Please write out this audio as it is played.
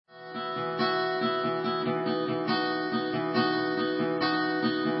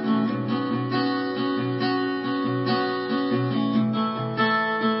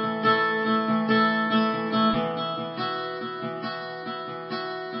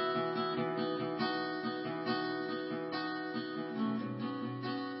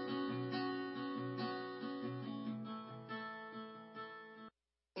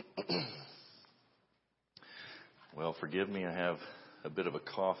Well, forgive me, I have a bit of a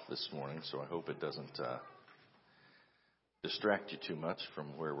cough this morning, so I hope it doesn't distract you too much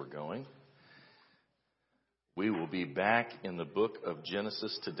from where we're going. We will be back in the book of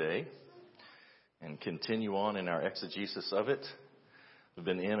Genesis today and continue on in our exegesis of it. We've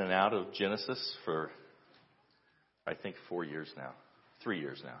been in and out of Genesis for, I think, 4 years now. 3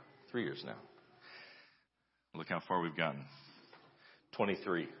 years now. 3 years now. Look how far we've gotten.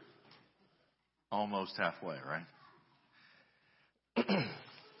 23. Almost halfway, right?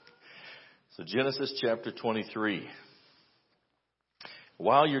 So Genesis chapter 23.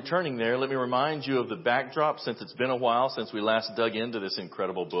 While you're turning there, let me remind you of the backdrop, since it's been a while since we last dug into this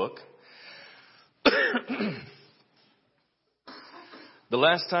incredible book. The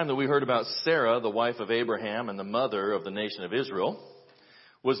last time that we heard about Sarah, the wife of Abraham and the mother of the nation of Israel,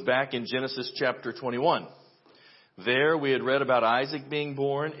 was back in Genesis chapter 21. There we had read about Isaac being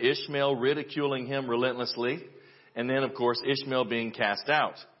born, Ishmael ridiculing him relentlessly, and then, of course, Ishmael being cast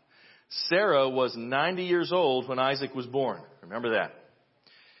out. Sarah was 90 years old when Isaac was born. Remember that.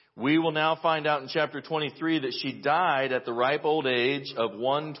 We will now find out in chapter 23 that she died at the ripe old age of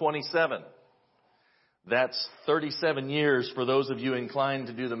 127. That's 37 years for those of you inclined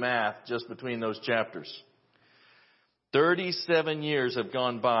to do the math just between those chapters. 37 years have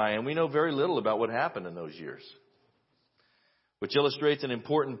gone by, and we know very little about what happened in those years, which illustrates an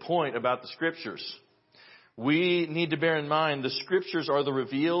important point about the Scriptures. We need to bear in mind the Scriptures are the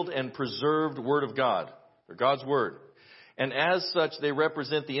revealed and preserved Word of God. They're God's Word. And as such, they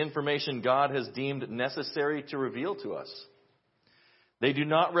represent the information God has deemed necessary to reveal to us. They do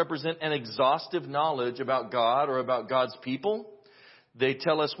not represent an exhaustive knowledge about God or about God's people. They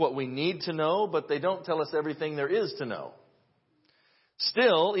tell us what we need to know, but they don't tell us everything there is to know.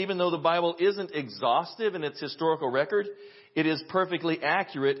 Still, even though the Bible isn't exhaustive in its historical record, it is perfectly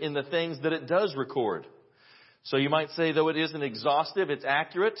accurate in the things that it does record. So you might say, though it isn't exhaustive, it's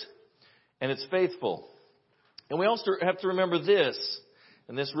accurate and it's faithful. And we also have to remember this,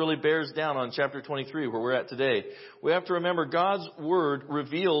 and this really bears down on chapter 23 where we're at today. We have to remember God's Word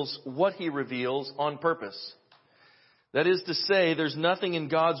reveals what He reveals on purpose. That is to say, there's nothing in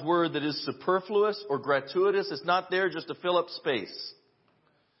God's Word that is superfluous or gratuitous. It's not there just to fill up space.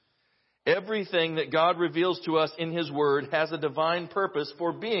 Everything that God reveals to us in His Word has a divine purpose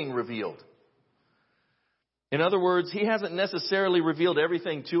for being revealed. In other words, He hasn't necessarily revealed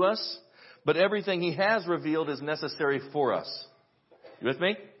everything to us, but everything He has revealed is necessary for us. You with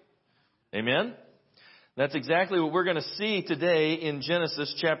me? Amen? That's exactly what we're going to see today in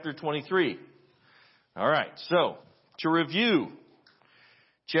Genesis chapter 23. All right, so to review,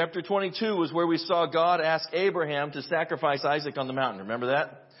 chapter 22 was where we saw God ask Abraham to sacrifice Isaac on the mountain. Remember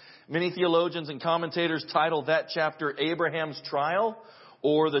that? Many theologians and commentators title that chapter Abraham's trial,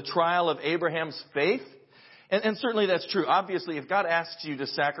 or the trial of Abraham's faith. And certainly that's true. Obviously, if God asks you to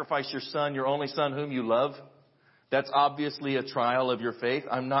sacrifice your son, your only son whom you love, that's obviously a trial of your faith.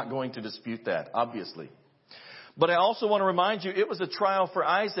 I'm not going to dispute that, obviously. But I also want to remind you, it was a trial for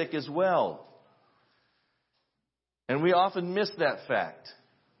Isaac as well. And we often miss that fact.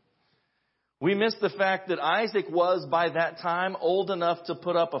 We miss the fact that Isaac was, by that time, old enough to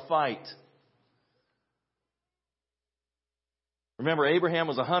put up a fight. Remember, Abraham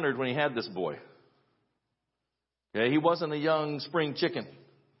was 100 when he had this boy. Okay, he wasn't a young spring chicken.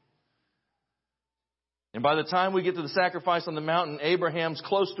 And by the time we get to the sacrifice on the mountain, Abraham's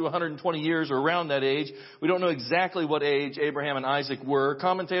close to 120 years or around that age. We don't know exactly what age Abraham and Isaac were.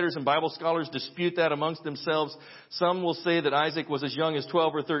 Commentators and Bible scholars dispute that amongst themselves. Some will say that Isaac was as young as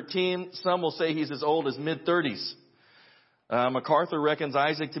 12 or 13. Some will say he's as old as mid-30s. MacArthur reckons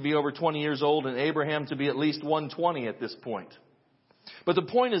Isaac to be over 20 years old and Abraham to be at least 120 at this point. But the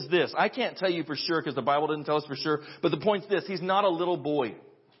point is this. I can't tell you for sure because the Bible didn't tell us for sure. But the point's this. He's not a little boy.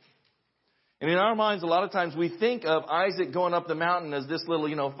 And in our minds, a lot of times we think of Isaac going up the mountain as this little,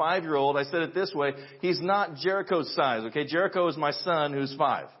 5-year-old. I said it this way. He's not Jericho's size. Okay. Jericho is my son who's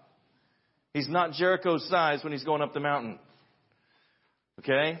 5. He's not Jericho's size when he's going up the mountain.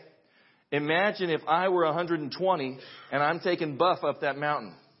 Okay. Imagine if I were 120 and I'm taking Buff up that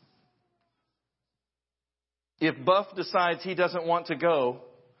mountain. If Buff decides he doesn't want to go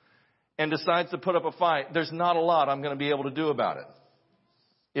and decides to put up a fight, there's not a lot I'm going to be able to do about it.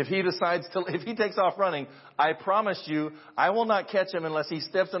 If he takes off running, I promise you, I will not catch him unless he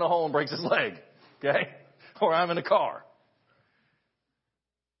steps in a hole and breaks his leg. Okay? Or I'm in a car.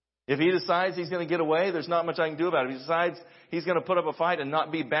 If he decides he's going to get away, there's not much I can do about it. If he decides he's going to put up a fight and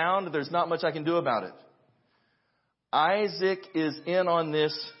not be bound, there's not much I can do about it. Isaac is in on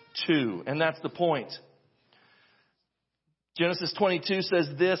this too, and that's the point. Genesis 22 says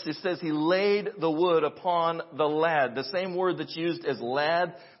this. It says he laid the wood upon the lad. The same word that's used as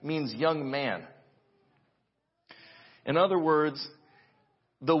lad means young man. In other words,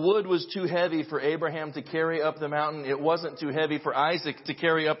 the wood was too heavy for Abraham to carry up the mountain. It wasn't too heavy for Isaac to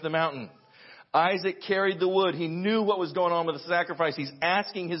carry up the mountain. Isaac carried the wood. He knew what was going on with the sacrifice. He's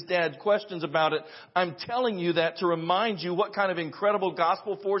asking his dad questions about it. I'm telling you that to remind you what kind of incredible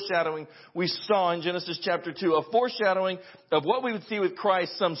gospel foreshadowing we saw in Genesis chapter 2. A foreshadowing of what we would see with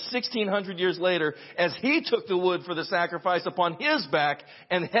Christ some 1,600 years later as he took the wood for the sacrifice upon his back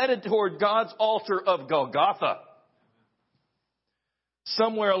and headed toward God's altar of Golgotha.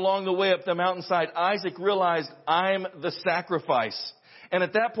 Somewhere along the way up the mountainside, Isaac realized, I'm the sacrifice. And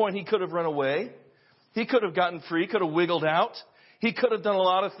at that point, he could have run away. He could have gotten free, could have wiggled out. He could have done a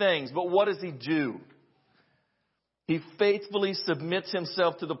lot of things. But what does he do? He faithfully submits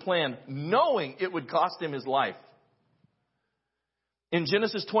himself to the plan, knowing it would cost him his life. In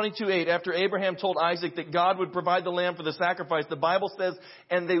Genesis 22:8, after Abraham told Isaac that God would provide the lamb for the sacrifice, the Bible says,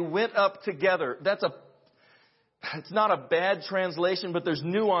 and they went up together. It's not a bad translation, but there's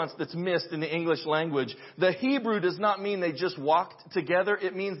nuance that's missed in the English language. The Hebrew does not mean they just walked together.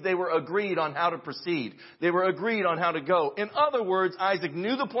 It means they were agreed on how to proceed. They were agreed on how to go. In other words, Isaac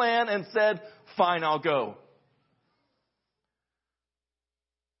knew the plan and said, fine, I'll go.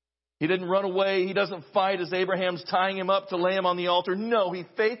 He didn't run away. He doesn't fight as Abraham's tying him up to lay him on the altar. No, he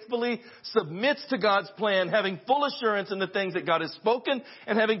faithfully submits to God's plan, having full assurance in the things that God has spoken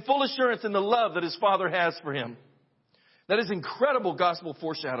and having full assurance in the love that his Father has for him. That is incredible gospel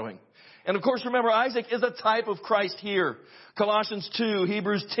foreshadowing. And of course, remember, Isaac is a type of Christ here. Colossians 2,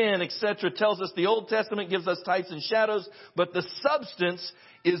 Hebrews 10, etc. tells us the Old Testament gives us types and shadows, but the substance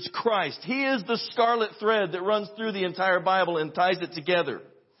is Christ. He is the scarlet thread that runs through the entire Bible and ties it together.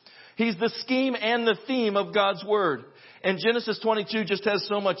 He's the scheme and the theme of God's Word. And Genesis 22 just has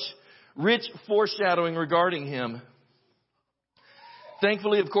so much rich foreshadowing regarding him.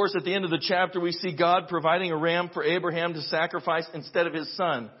 Thankfully, of course, at the end of the chapter, we see God providing a ram for Abraham to sacrifice instead of his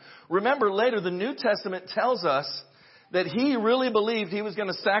son. Remember, later, the New Testament tells us that he really believed he was going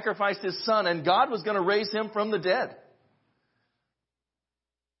to sacrifice his son and God was going to raise him from the dead.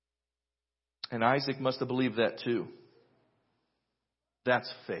 And Isaac must have believed that too.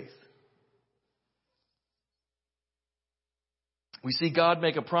 That's faith. We see God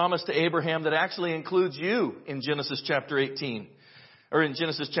make a promise to Abraham that actually includes you in Genesis chapter 18. Or in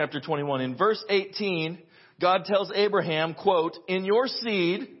Genesis chapter 21. In verse 18, God tells Abraham, quote, in your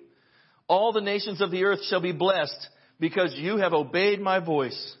seed, all the nations of the earth shall be blessed because you have obeyed my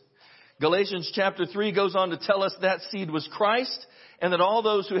voice. Galatians chapter 3 goes on to tell us that seed was Christ and that all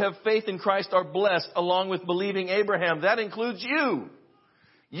those who have faith in Christ are blessed along with believing Abraham. That includes you.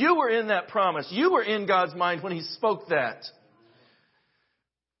 You were in that promise. You were in God's mind when he spoke that.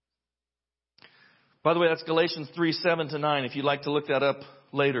 By the way, that's Galatians 3, 7-9, if you'd like to look that up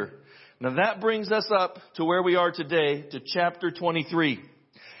later. Now that brings us up to where we are today, to chapter 23.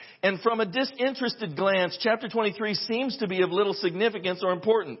 And from a disinterested glance, chapter 23 seems to be of little significance or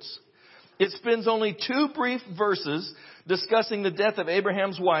importance. It spends only 2 brief verses discussing the death of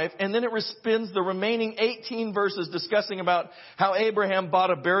Abraham's wife, and then it spends the remaining 18 verses discussing about how Abraham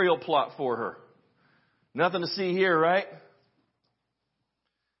bought a burial plot for her. Nothing to see here, right?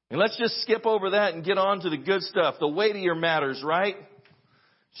 And let's just skip over that and get on to the good stuff, the weightier matters, right?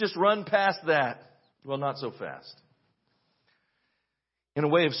 Just run past that. Well, not so fast. In a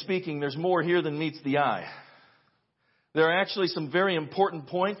way of speaking, there's more here than meets the eye. There are actually some very important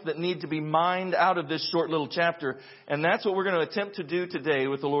points that need to be mined out of this short little chapter. And that's what we're going to attempt to do today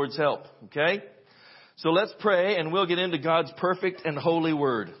with the Lord's help. Okay? So let's pray and we'll get into God's perfect and holy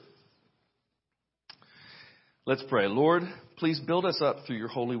word. Let's pray. Lord, please build us up through your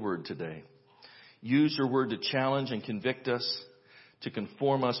holy word today. Use your word to challenge and convict us, to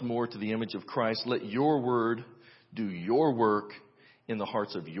conform us more to the image of Christ. Let your word do your work in the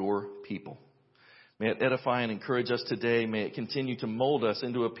hearts of your people. May it edify and encourage us today. May it continue to mold us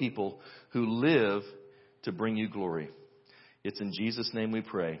into a people who live to bring you glory. It's in Jesus' name we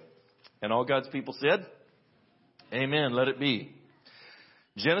pray. And all God's people said, amen. Let it be.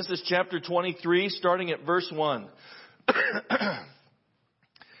 Genesis chapter 23, starting at verse 1.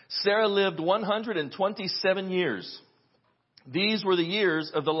 Sarah lived 127 years. These were the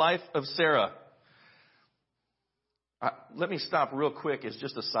years of the life of Sarah. Let me stop real quick as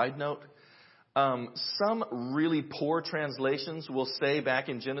just a side note. Some really poor translations will say back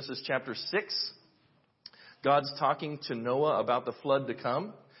in Genesis chapter 6, God's talking to Noah about the flood to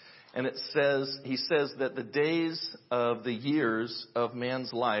come. And he says that the days of the years of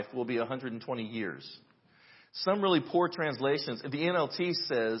man's life will be 120 years. Some really poor translations. The NLT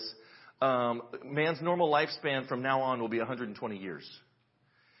says man's normal lifespan from now on will be 120 years.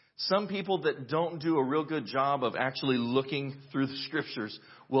 Some people that don't do a real good job of actually looking through the scriptures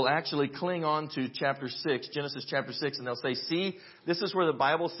will actually cling on to chapter 6, Genesis chapter 6, and they'll say, see, this is where the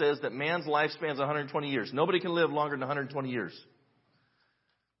Bible says that man's lifespan is 120 years. Nobody can live longer than 120 years.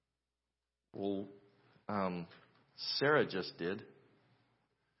 Well, Sarah just did.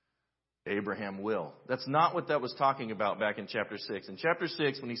 Abraham will. That's not what that was talking about back in chapter 6. In chapter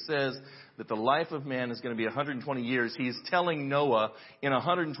 6, when he says that the life of man is going to be 120 years, he's telling Noah, in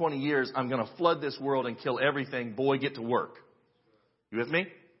 120 years, I'm going to flood this world and kill everything. Boy, get to work. You with me?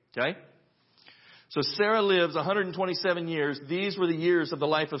 Okay? So Sarah lives 127 years. These were the years of the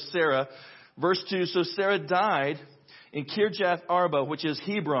life of Sarah. Verse 2, so Sarah died in Kirjath Arba, which is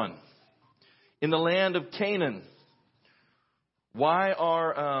Hebron, in the land of Canaan. Why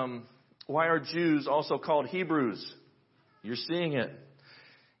are Jews also called Hebrews? You're seeing it.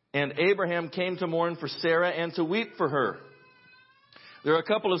 And Abraham came to mourn for Sarah and to weep for her. There are a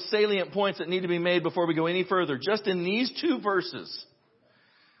couple of salient points that need to be made before we go any further. Just in these two verses.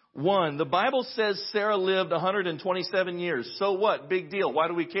 One, the Bible says Sarah lived 127 years. So what? Big deal. Why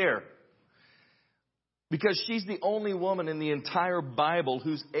do we care? Because she's the only woman in the entire Bible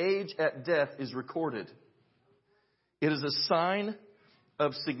whose age at death is recorded. It is a sign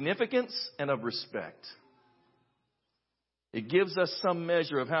of significance and of respect. It gives us some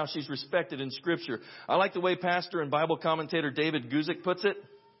measure of how she's respected in Scripture. I like the way pastor and Bible commentator David Guzik puts it.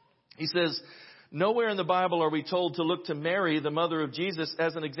 He says, nowhere in the Bible are we told to look to Mary, the mother of Jesus,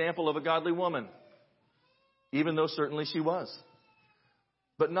 as an example of a godly woman, even though certainly she was.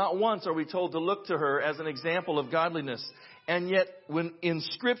 But not once are we told to look to her as an example of godliness. And yet, when in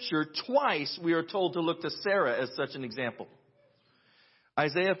Scripture, twice we are told to look to Sarah as such an example.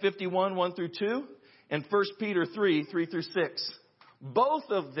 Isaiah 51, 1 through 2, and 1 Peter 3, 3 through 6. Both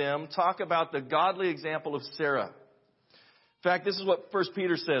of them talk about the godly example of Sarah. In fact, this is what 1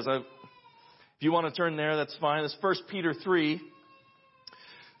 Peter says. If you want to turn there, that's fine. It's 1 Peter 3,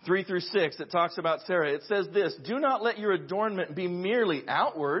 3 through 6 that talks about Sarah. It says this, do not let your adornment be merely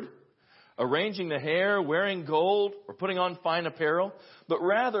outward, arranging the hair, wearing gold, or putting on fine apparel, but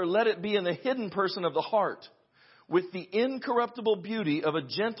rather let it be in the hidden person of the heart, with the incorruptible beauty of a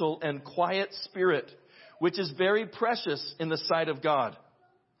gentle and quiet spirit, which is very precious in the sight of God.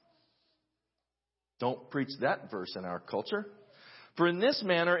 Don't preach that verse in our culture. For in this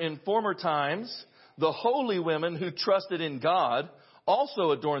manner, in former times, the holy women who trusted in God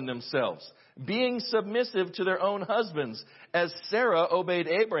also adorned themselves, being submissive to their own husbands, as Sarah obeyed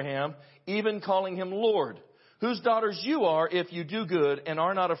Abraham, even calling him Lord, whose daughters you are if you do good and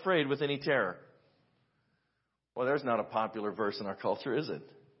are not afraid with any terror. Well, there's not a popular verse in our culture, is it?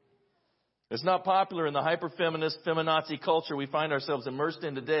 It's not popular in the hyper-feminist, feminazi culture we find ourselves immersed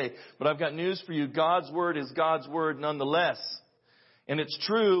in today. But I've got news for you. God's word is God's word nonetheless. And it's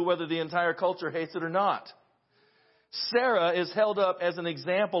true whether the entire culture hates it or not. Sarah is held up as an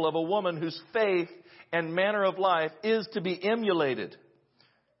example of a woman whose faith and manner of life is to be emulated.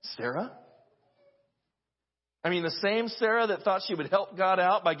 Sarah? I mean, the same Sarah that thought she would help God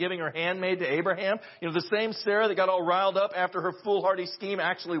out by giving her handmaid to Abraham. You know, the same Sarah that got all riled up after her foolhardy scheme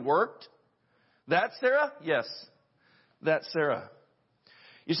actually worked. That Sarah? Yes, that Sarah.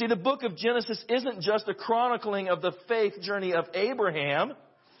 You see, the book of Genesis isn't just a chronicling of the faith journey of Abraham.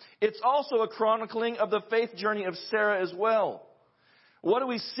 It's also a chronicling of the faith journey of Sarah as well. What do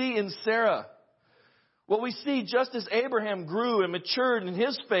we see in Sarah? Well, we see just as Abraham grew and matured in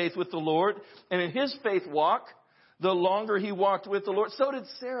his faith with the Lord and in his faith walk, the longer he walked with the Lord, so did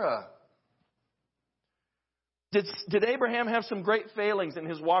Sarah. Did Abraham have some great failings in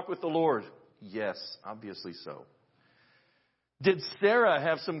his walk with the Lord? Yes, obviously so. Did Sarah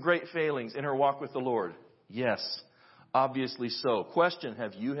have some great failings in her walk with the Lord? Yes, obviously so. Question,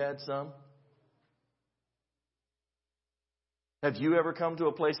 have you had some? Have you ever come to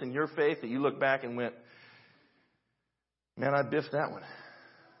a place in your faith that you look back and went, man, I biffed that one.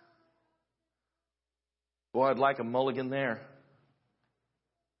 Boy, I'd like a mulligan there.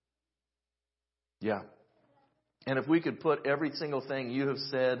 Yeah. And if we could put every single thing you have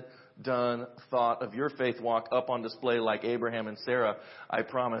said, done, thought of your faith walk up on display like Abraham and Sarah, I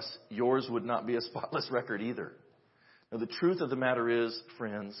promise yours would not be a spotless record either. Now, the truth of the matter is,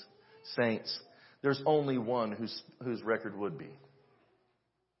 friends, saints, there's only one whose record would be.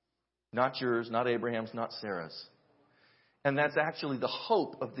 Not yours, not Abraham's, not Sarah's. And that's actually the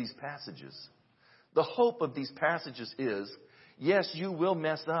hope of these passages. The hope of these passages is, yes, you will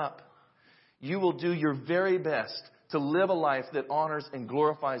mess up. You will do your very best to live a life that honors and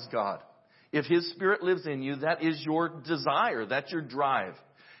glorifies God. If His Spirit lives in you, that is your desire. That's your drive.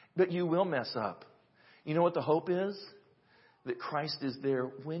 But you will mess up. You know what the hope is? That Christ is there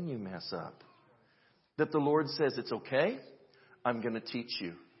when you mess up. That the Lord says, it's okay. I'm going to teach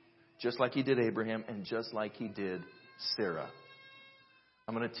you. Just like He did Abraham and just like He did Sarah.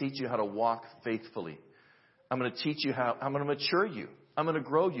 I'm going to teach you how to walk faithfully. I'm going to teach you how, I'm going to mature you. I'm going to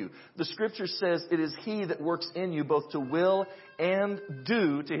grow you. The Scripture says it is He that works in you both to will and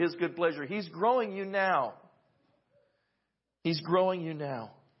do to His good pleasure. He's growing you now. He's growing you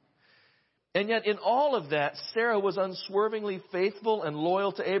now. And yet in all of that, Sarah was unswervingly faithful and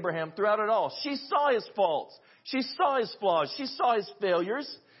loyal to Abraham throughout it all. She saw his faults. She saw his flaws. She saw his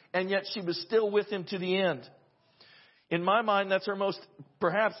failures. And yet she was still with him to the end. In my mind, that's her most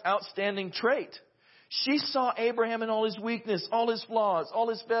perhaps outstanding trait. She saw Abraham in all his weakness, all his flaws, all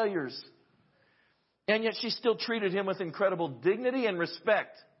his failures. And yet she still treated him with incredible dignity and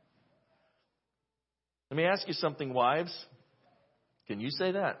respect. Let me ask you something, wives. Can you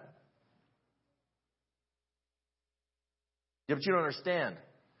say that? Yeah, but you don't understand.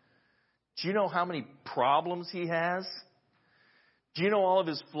 Do you know how many problems he has? Do you know all of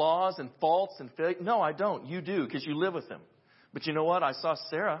his flaws and faults and failures? No, I don't. You do, because you live with him. But you know what? I saw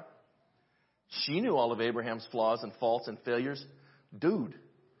Sarah. She knew all of Abraham's flaws and faults and failures. Dude,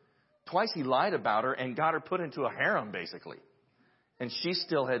 twice he lied about her and got her put into a harem, basically. And she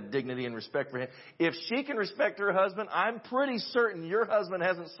still had dignity and respect for him. If she can respect her husband, I'm pretty certain your husband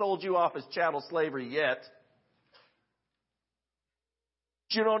hasn't sold you off as chattel slavery yet.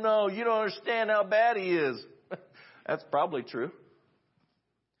 You don't know. You don't understand how bad he is. That's probably true.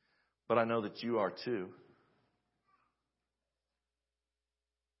 But I know that you are too.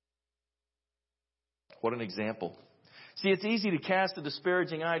 What an example. See, it's easy to cast a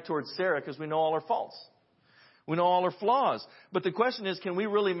disparaging eye towards Sarah because we know all her faults. We know all her flaws. But the question is, can we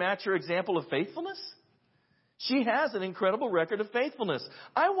really match her example of faithfulness? She has an incredible record of faithfulness.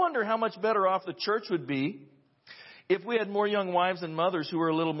 I wonder how much better off the church would be if we had more young wives and mothers who were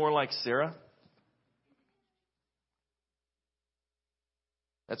a little more like Sarah.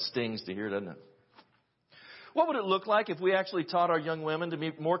 That stings to hear, doesn't it? What would it look like if we actually taught our young women to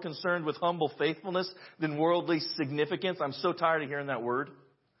be more concerned with humble faithfulness than worldly significance? I'm so tired of hearing that word.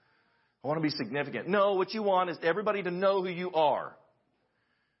 I want to be significant. No, what you want is everybody to know who you are.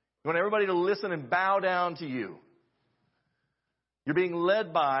 You want everybody to listen and bow down to you. You're being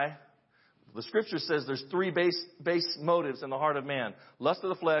led by, the Scripture says there's three base motives in the heart of man. Lust of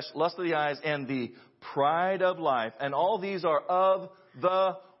the flesh, lust of the eyes, and the pride of life. And all these are of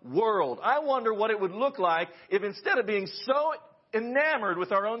the world. I wonder what it would look like if instead of being so enamored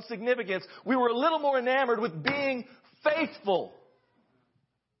with our own significance, we were a little more enamored with being faithful.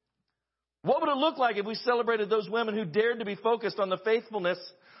 What would it look like if we celebrated those women who dared to be focused on the faithfulness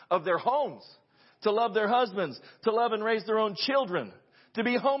of their homes, to love their husbands, to love and raise their own children, to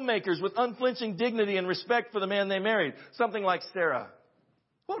be homemakers with unflinching dignity and respect for the man they married, something like Sarah?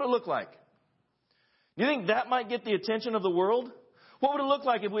 What would it look like? Do you think that might get the attention of the world? What would it look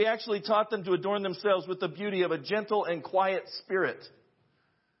like if we actually taught them to adorn themselves with the beauty of a gentle and quiet spirit,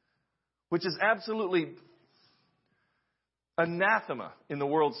 which is absolutely anathema in the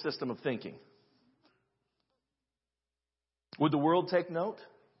world's system of thinking? Would the world take note?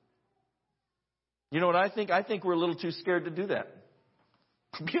 You know what I think? I think we're a little too scared to do that.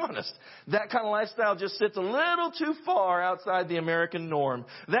 To be honest, that kind of lifestyle just sits a little too far outside the American norm.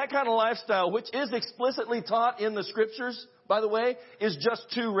 That kind of lifestyle, which is explicitly taught in the Scriptures, by the way, is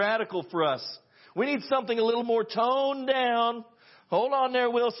just too radical for us. We need something a little more toned down. Hold on there,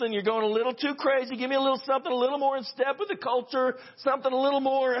 Wilson. You're going a little too crazy. Give me a little something a little more in step with the culture. Something a little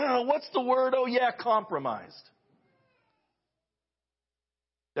more, what's the word? Oh, yeah, compromised.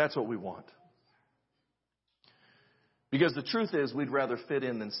 That's what we want. Because the truth is, we'd rather fit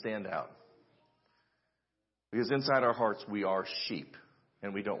in than stand out. Because inside our hearts, we are sheep,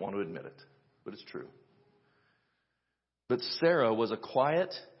 and we don't want to admit it. But it's true. But Sarah was a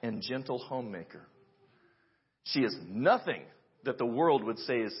quiet and gentle homemaker. She is nothing that the world would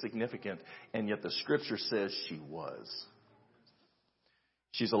say is significant, and yet the Scripture says she was.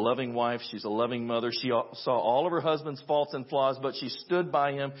 She's a loving wife. She's a loving mother. She saw all of her husband's faults and flaws, but she stood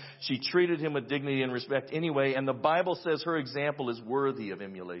by him. She treated him with dignity and respect anyway, and the Bible says her example is worthy of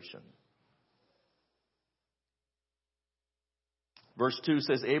emulation. Verse 2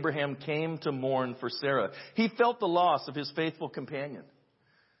 says, Abraham came to mourn for Sarah. He felt the loss of his faithful companion.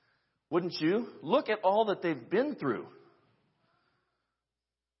 Wouldn't you? Look at all that they've been through.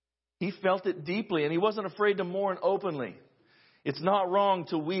 He felt it deeply, and he wasn't afraid to mourn openly. It's not wrong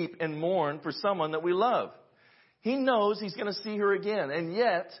to weep and mourn for someone that we love. He knows he's going to see her again, and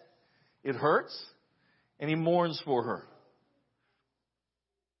yet It hurts, and he mourns for her.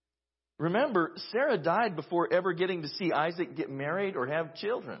 Remember, Sarah died before ever getting to see Isaac get married or have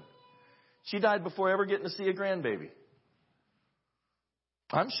children. She died before ever getting to see a grandbaby.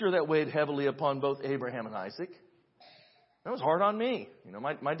 I'm sure that weighed heavily upon both Abraham and Isaac. That was hard on me. You know,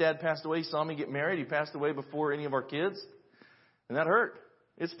 my dad passed away. He saw me get married. He passed away before any of our kids. And that hurt.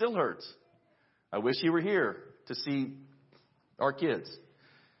 It still hurts. I wish he were here to see our kids.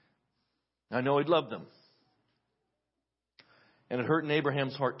 I know he'd love them. And it hurt in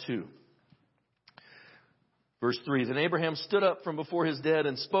Abraham's heart too. Verse 3, then Abraham stood up from before his dead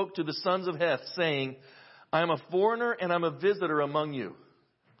and spoke to the sons of Heth, saying, I am a foreigner and I'm a visitor among you.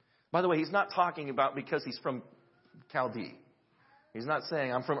 By the way, he's not talking about because he's from Chaldee. He's not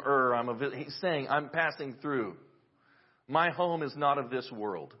saying, I'm from Ur. He's saying, I'm passing through. My home is not of this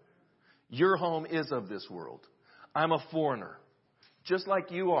world. Your home is of this world. I'm a foreigner, just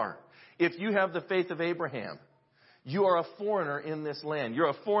like you are. If you have the faith of Abraham, you are a foreigner in this land. You're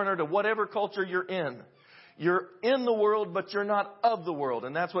a foreigner to whatever culture you're in. You're in the world, but you're not of the world.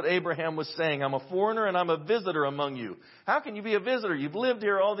 And that's what Abraham was saying. I'm a foreigner and I'm a visitor among you. How can you be a visitor? You've lived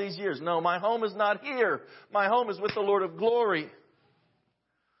here all these years. No, my home is not here. My home is with the Lord of glory.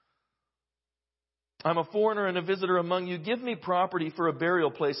 I'm a foreigner and a visitor among you. Give me property for a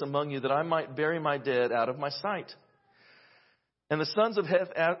burial place among you that I might bury my dead out of my sight. And the sons of Heth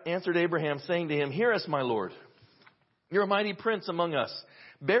answered Abraham, saying to him, hear us, my Lord. You're a mighty prince among us.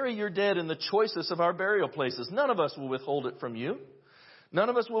 Bury your dead in the choicest of our burial places. None of us will withhold it from you. None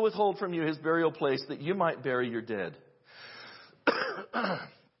of us will withhold from you his burial place that you might bury your dead.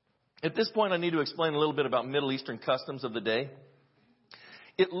 At this point, I need to explain a little bit about Middle Eastern customs of the day.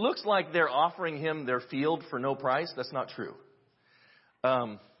 It looks like they're offering him their field for no price. That's not true.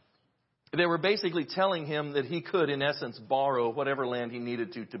 They were basically telling him that he could, in essence, borrow whatever land he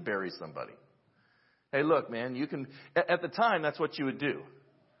needed to bury somebody. Hey, look, man, you can, at the time, that's what you would do.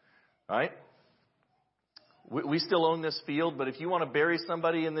 Right? We still own this field, but if you want to bury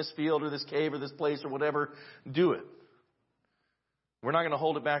somebody in this field or this cave or this place or whatever, do it. We're not going to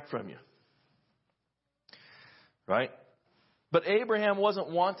hold it back from you. Right? But Abraham wasn't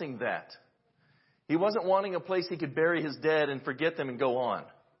wanting that. He wasn't wanting a place he could bury his dead and forget them and go on.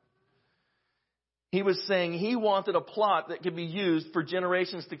 He was saying he wanted a plot that could be used for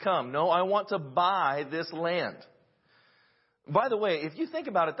generations to come. No, I want to buy this land. By the way, if you think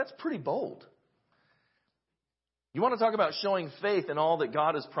about it, that's pretty bold. You want to talk about showing faith in all that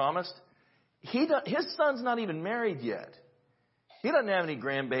God has promised? His son's not even married yet. He doesn't have any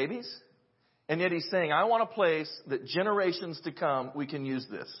grandbabies. And yet he's saying, I want a place that generations to come, we can use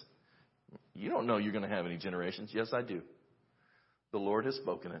this. You don't know you're going to have any generations. Yes, I do. The Lord has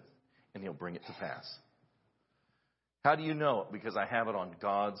spoken it, and he'll bring it to pass. How do you know it? Because I have it on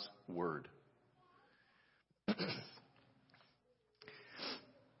God's word.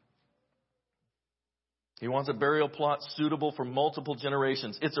 He wants a burial plot suitable for multiple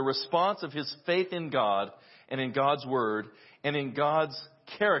generations. It's a response of his faith in God and in God's word and in God's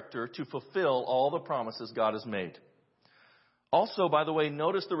character to fulfill all the promises God has made. Also, by the way,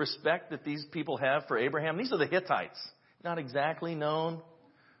 notice the respect that these people have for Abraham. These are the Hittites, not exactly known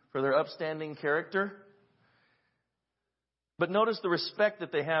for their upstanding character. But notice the respect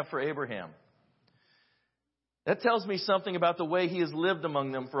that they have for Abraham. That tells me something about the way he has lived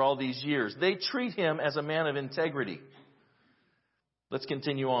among them for all these years. They treat him as a man of integrity. Let's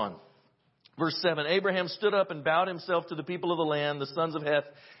continue on. Verse 7, Abraham stood up and bowed himself to the people of the land, the sons of Heth,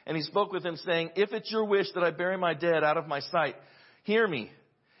 and he spoke with them, saying, if it's your wish that I bury my dead out of my sight, hear me,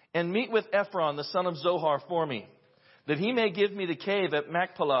 and meet with Ephron, the son of Zohar, for me, that he may give me the cave at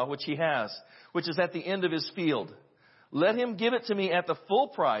Machpelah, which he has, which is at the end of his field. Let him give it to me at the full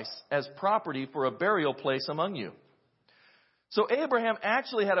price as property for a burial place among you. So Abraham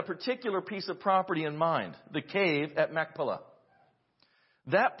actually had a particular piece of property in mind, the cave at Machpelah.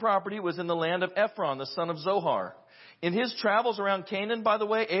 That property was in the land of Ephron, the son of Zohar. In his travels around Canaan, by the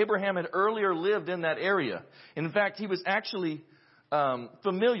way, Abraham had earlier lived in that area. In fact, he was actually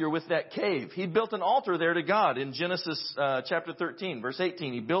familiar with that cave. He built an altar there to God in Genesis chapter 13, verse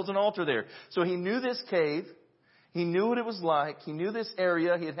 18. He built an altar there. So he knew this cave. He knew what it was like. He knew this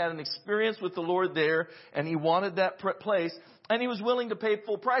area. He had had an experience with the Lord there, and he wanted that place, and he was willing to pay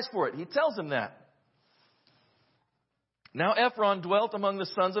full price for it. He tells him that. Now Ephron dwelt among the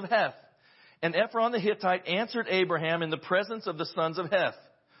sons of Heth, and Ephron the Hittite answered Abraham in the presence of the sons of Heth,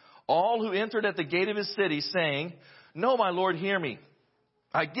 all who entered at the gate of his city, saying, no, my Lord, hear me.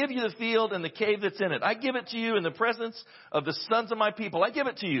 I give you the field and the cave that's in it. I give it to you in the presence of the sons of my people. I give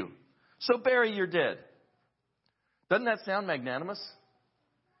it to you. So bury your dead. Doesn't that sound magnanimous?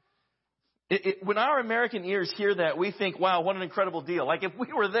 When our American ears hear that, we think, wow, what an incredible deal. Like if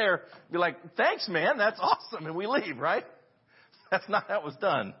we were there, be like, thanks, man, that's awesome. And we leave, right? That's not how it was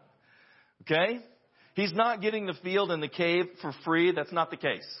done. Okay? He's not getting the field and the cave for free. That's not the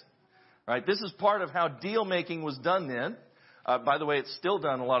case. Right? This is part of how deal making was done then. By the way, it's still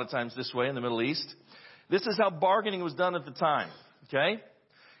done a lot of times this way in the Middle East. This is how bargaining was done at the time. Okay?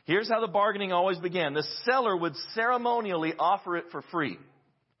 Here's how the bargaining always began. The seller would ceremonially offer it for free.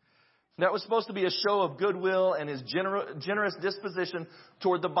 That was supposed to be a show of goodwill and his generous disposition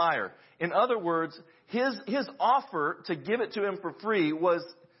toward the buyer. In other words, his offer to give it to him for free was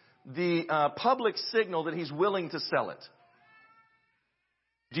the public signal that he's willing to sell it.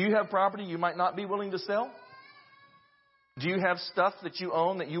 Do you have property you might not be willing to sell? Do you have stuff that you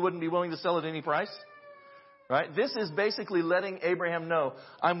own that you wouldn't be willing to sell at any price? Right? This is basically letting Abraham know,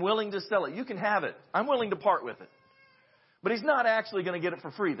 I'm willing to sell it. You can have it. I'm willing to part with it. But he's not actually going to get it for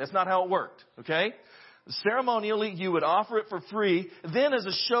free. That's not how it worked. Okay? Ceremonially, you would offer it for free. Then as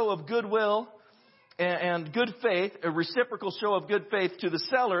a show of goodwill and good faith, a reciprocal show of good faith to the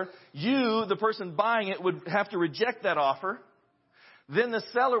seller, you, the person buying it, would have to reject that offer. Then the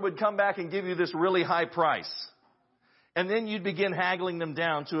seller would come back and give you this really high price. And then you'd begin haggling them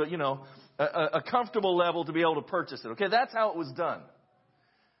down to a comfortable level to be able to purchase it. Okay, that's how it was done.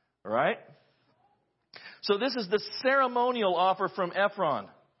 All right? So this is the ceremonial offer from Ephron.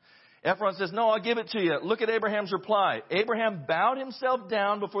 Ephron says, no, I'll give it to you. Look at Abraham's reply. Abraham bowed himself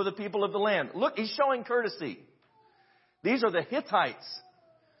down before the people of the land. Look, he's showing courtesy. These are the Hittites.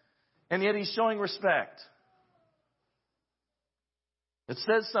 And yet he's showing respect. It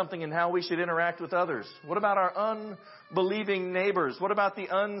says something in how we should interact with others. What about our unbelieving neighbors? What about the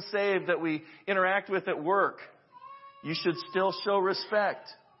unsaved that we interact with at work? You should still show respect.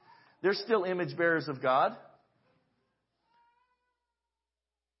 They're still image bearers of God.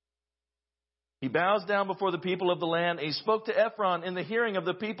 He bows down before the people of the land. He spoke to Ephron in the hearing of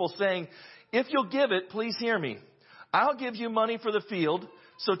the people, saying, if you'll give it, please hear me. I'll give you money for the field,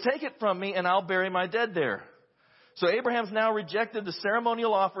 so take it from me and I'll bury my dead there. So Abraham's now rejected the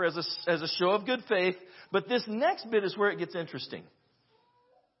ceremonial offer as a show of good faith. But this next bit is where it gets interesting.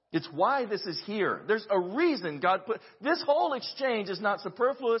 It's why this is here. There's a reason God put... This whole exchange is not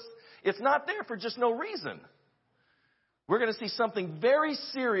superfluous. It's not there for just no reason. We're going to see something very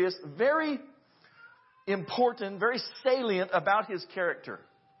serious, very important, very salient about his character.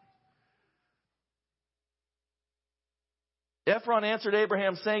 Ephron answered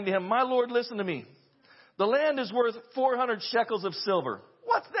Abraham, saying to him, my Lord, listen to me. The land is worth 400 shekels of silver.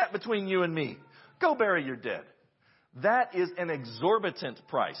 What's that between you and me? Go bury your dead. That is an exorbitant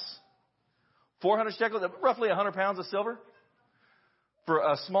price. 400 shekels, roughly 100 pounds of silver for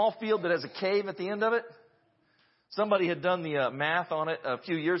a small field that has a cave at the end of it. Somebody had done the math on it a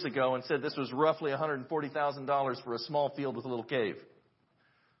few years ago and said this was roughly $140,000 for a small field with a little cave.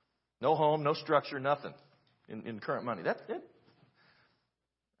 No home, no structure, nothing in current money. That's it.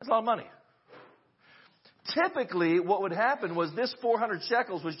 That's a lot of money. Typically, what would happen was this 400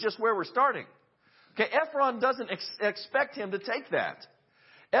 shekels was just where we're starting. Okay, Ephron doesn't expect him to take that.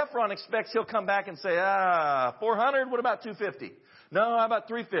 Ephron expects he'll come back and say, 400, what about 250? No, how about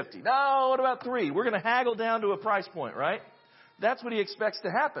 350? No, what about 3? We're going to haggle down to a price point, right? That's what he expects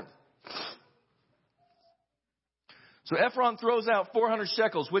to happen. So Ephron throws out 400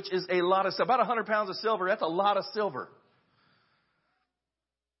 shekels, which is a lot of, about 100 pounds of silver. That's a lot of silver.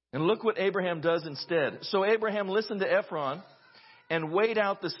 And look what Abraham does instead. So Abraham listened to Ephron and weighed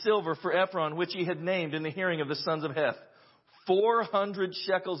out the silver for Ephron, which he had named in the hearing of the sons of Heth. 400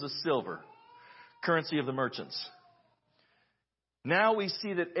 shekels of silver, currency of the merchants. Now we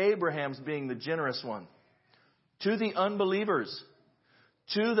see that Abraham's being the generous one. To the unbelievers,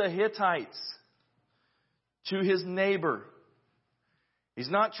 to the Hittites, to his neighbor. He's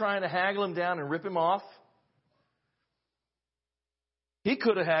not trying to haggle him down and rip him off. He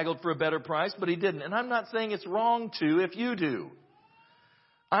could have haggled for a better price, but he didn't. And I'm not saying it's wrong to if you do.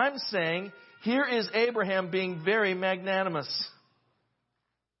 I'm saying here is Abraham being very magnanimous.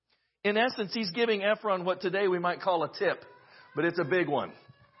 In essence, he's giving Ephron what today we might call a tip, but it's a big one.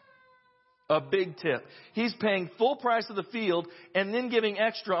 A big tip. He's paying full price of the field and then giving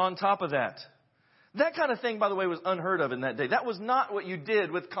extra on top of that. That kind of thing, by the way, was unheard of in that day. That was not what you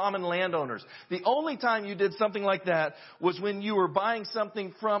did with common landowners. The only time you did something like that was when you were buying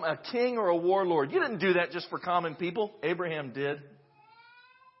something from a king or a warlord. You didn't do that just for common people. Abraham did.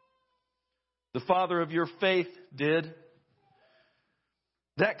 The father of your faith did.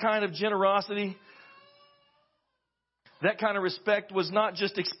 That kind of generosity, that kind of respect was not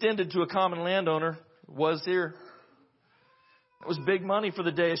just extended to a common landowner. It was here. It was big money for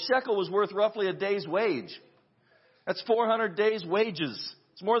the day. A shekel was worth roughly a day's wage. That's 400 days' wages.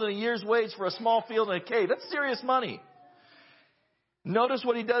 It's more than a year's wage for a small field in a cave. That's serious money. Notice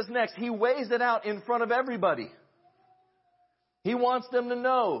what he does next. He weighs it out in front of everybody. He wants them to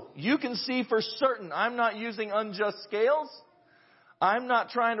know, you can see for certain I'm not using unjust scales. I'm not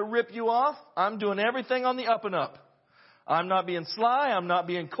trying to rip you off. I'm doing everything on the up and up. I'm not being sly. I'm not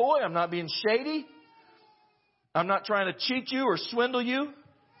being coy. I'm not being shady. I'm not trying to cheat you or swindle you.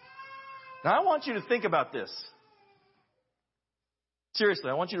 Now, I want you to think about this. Seriously,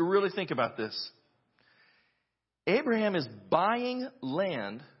 I want you to really think about this. Abraham is buying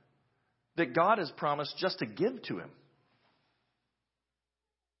land that God has promised just to give to him.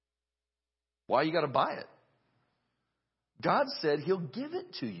 Why you got to buy it? God said he'll give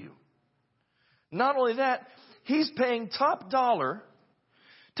it to you. Not only that, he's paying top dollar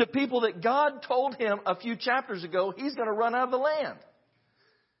to people that God told him a few chapters ago he's going to run out of the land.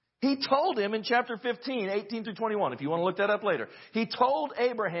 He told him in chapter 15, 18 through 21, if you want to look that up later. He told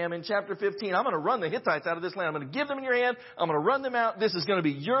Abraham in chapter 15, I'm going to run the Hittites out of this land. I'm going to give them in your hand. I'm going to run them out. This is going to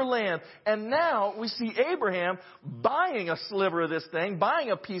be your land. And now we see Abraham buying a sliver of this thing, buying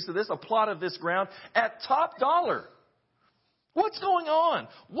a piece of this, a plot of this ground at top dollar. What's going on?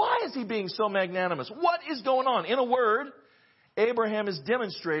 Why is he being so magnanimous? What is going on? In a word, Abraham is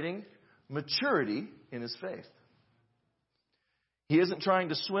demonstrating maturity in his faith. He isn't trying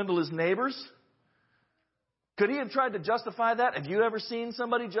to swindle his neighbors. Could he have tried to justify that? Have you ever seen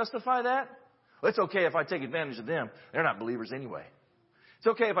somebody justify that? Well, it's okay if I take advantage of them. They're not believers anyway. It's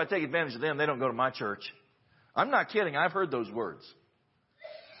okay if I take advantage of them. They don't go to my church. I'm not kidding. I've heard those words.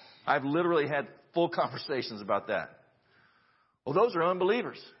 I've literally had full conversations about that. Well, those are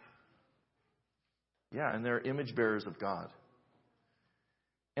unbelievers. Yeah, and they're image bearers of God.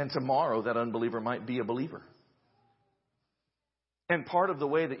 And tomorrow that unbeliever might be a believer. And part of the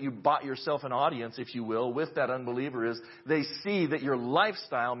way that you bought yourself an audience, if you will, with that unbeliever is they see that your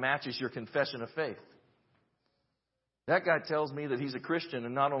lifestyle matches your confession of faith. That guy tells me that he's a Christian,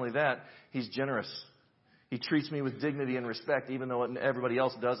 and not only that, he's generous. He treats me with dignity and respect, even though everybody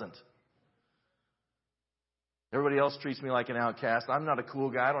else doesn't. Everybody else treats me like an outcast. I'm not a cool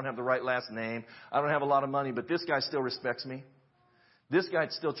guy. I don't have the right last name. I don't have a lot of money, but this guy still respects me. This guy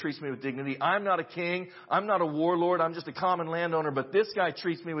still treats me with dignity. I'm not a king. I'm not a warlord. I'm just a common landowner, but this guy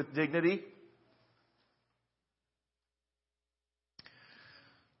treats me with dignity.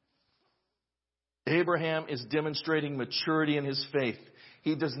 Abraham is demonstrating maturity in his faith.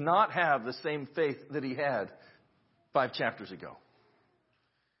 He does not have the same faith that he had 5 chapters ago.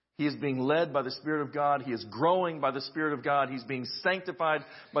 He is being led by the Spirit of God. He is growing by the Spirit of God. He's being sanctified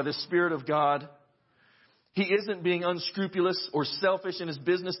by the Spirit of God. He isn't being unscrupulous or selfish in his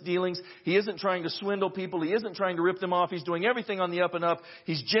business dealings. He isn't trying to swindle people. He isn't trying to rip them off. He's doing everything on the up and up.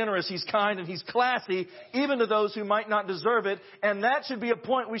 He's generous, he's kind, and he's classy, even to those who might not deserve it. And that should be a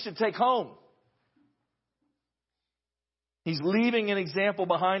point we should take home. He's leaving an example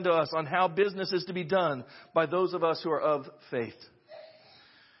behind us on how business is to be done by those of us who are of faith.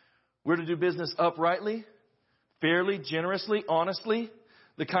 We're to do business uprightly, fairly, generously, honestly.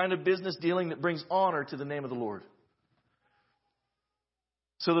 The kind of business dealing that brings honor to the name of the Lord.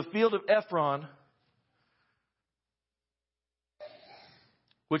 So the field of Ephron,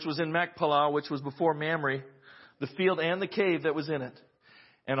 which was in Machpelah, which was before Mamre, the field and the cave that was in it,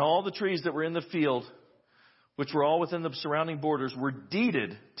 and all the trees that were in the field, which were all within the surrounding borders, were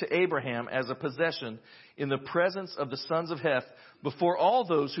deeded to Abraham as a possession in the presence of the sons of Heth before all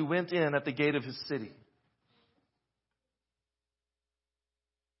those who went in at the gate of his city.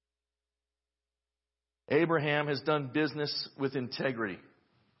 Abraham has done business with integrity.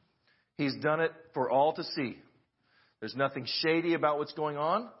 He's done it for all to see. There's nothing shady about what's going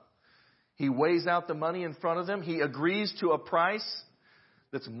on. He weighs out the money in front of them. He agrees to a price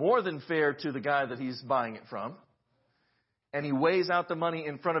that's more than fair to the guy that he's buying it from. And he weighs out the money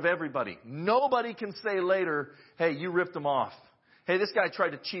in front of everybody. Nobody can say later, hey, you ripped him off. Hey, this guy tried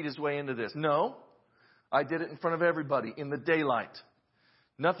to cheat his way into this. No, I did it in front of everybody in the daylight.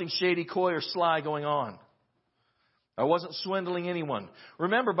 Nothing shady, coy, or sly going on. I wasn't swindling anyone.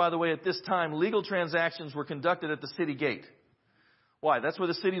 Remember, by the way, at this time, legal transactions were conducted at the city gate. Why? That's where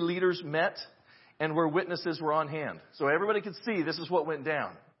the city leaders met and where witnesses were on hand. So everybody could see this is what went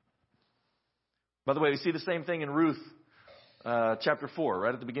down. By the way, we see the same thing in Ruth chapter 4,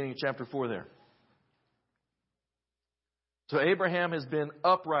 right at the beginning of chapter 4 there. So Abraham has been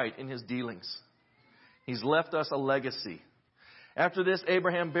upright in his dealings. He's left us a legacy. After this,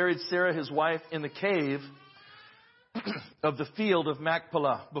 Abraham buried Sarah, his wife, in the cave of the field of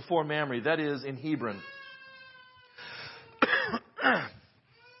Machpelah before Mamre, that is, in Hebron.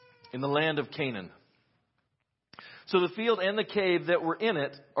 in the land of Canaan. So the field and the cave that were in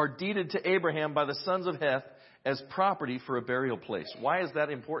it are deeded to Abraham by the sons of Heth as property for a burial place. Why is that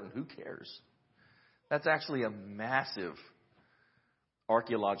important? Who cares? That's actually a massive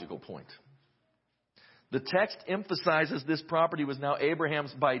archaeological point. The text emphasizes this property was now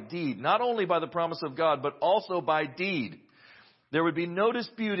Abraham's by deed, not only by the promise of God, but also by deed. There would be no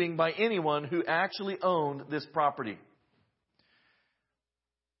disputing by anyone who actually owned this property.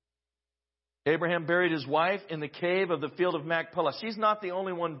 Abraham buried his wife in the cave of the field of Machpelah. She's not the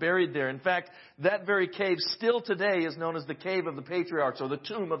only one buried there. In fact, that very cave still today is known as the cave of the patriarchs or the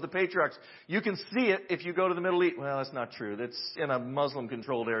tomb of the patriarchs. You can see it if you go to the Middle East. Well, that's not true. It's in a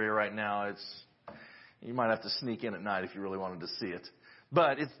Muslim-controlled area right now. You might have to sneak in at night if you really wanted to see it.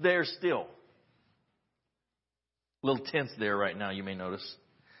 But it's there still. Little tents there right now, you may notice.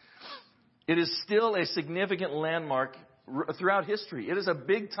 It is still a significant landmark throughout history. It is a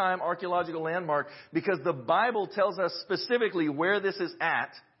big-time archaeological landmark because the Bible tells us specifically where this is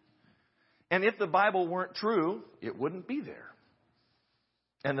at. And if the Bible weren't true, it wouldn't be there.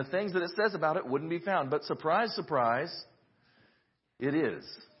 And the things that it says about it wouldn't be found. But surprise, surprise, it is.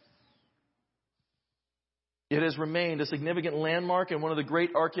 It has remained a significant landmark and one of the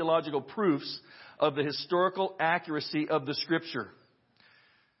great archaeological proofs of the historical accuracy of the Scripture.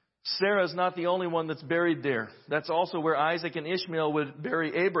 Sarah is not the only one that's buried there. That's also where Isaac and Ishmael would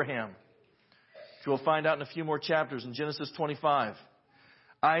bury Abraham, which we'll find out in a few more chapters in Genesis 25.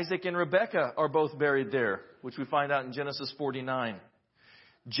 Isaac and Rebekah are both buried there, which we find out in Genesis 49.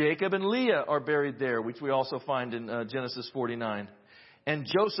 Jacob and Leah are buried there, which we also find in Genesis 49. And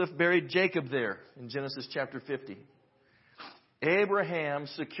Joseph buried Jacob there in Genesis chapter 50. Abraham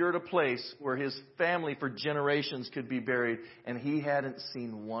secured a place where his family for generations could be buried, and he hadn't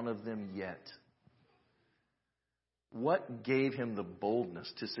seen one of them yet. What gave him the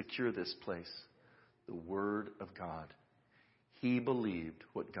boldness to secure this place? The Word of God. He believed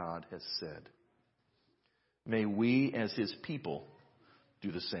what God has said. May we, as His people,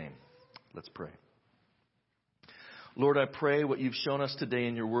 do the same. Let's pray. Lord, I pray what you've shown us today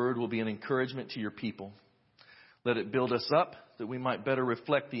in your word will be an encouragement to your people. Let it build us up that we might better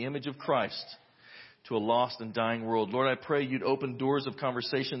reflect the image of Christ to a lost and dying world. Lord, I pray you'd open doors of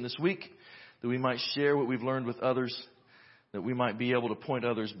conversation this week, that we might share what we've learned with others, that we might be able to point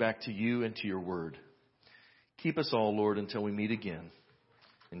others back to you and to your word. Keep us all, Lord, until we meet again.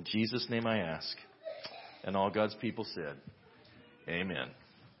 In Jesus' name I ask. And all God's people said, amen.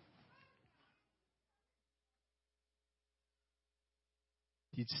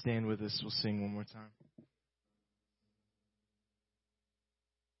 If you'd stand with us, we'll sing one more time.